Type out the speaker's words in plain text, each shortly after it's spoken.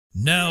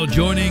Now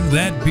joining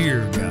that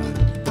beer guy.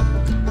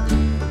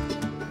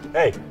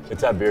 Hey,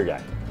 it's that beer guy.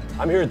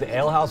 I'm here at the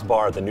Ale House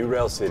Bar at the new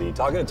RailCity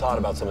talking to Todd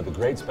about some of the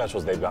great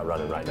specials they've got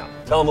running right now.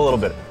 Tell him a little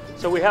bit.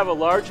 So we have a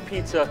large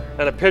pizza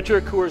and a pitcher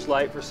of Coors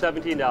Light for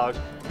 $17.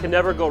 Can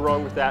never go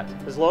wrong with that.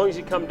 As long as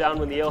you come down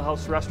when the Ale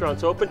House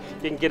restaurant's open,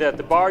 you can get it at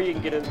the bar, you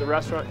can get it in the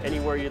restaurant,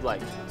 anywhere you'd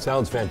like.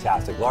 Sounds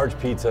fantastic. Large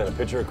pizza and a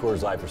pitcher of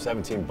Coors Light for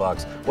 17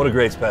 bucks. What a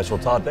great special.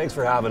 Todd, thanks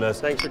for having us.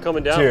 Thanks for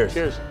coming down. Cheers.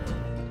 Cheers.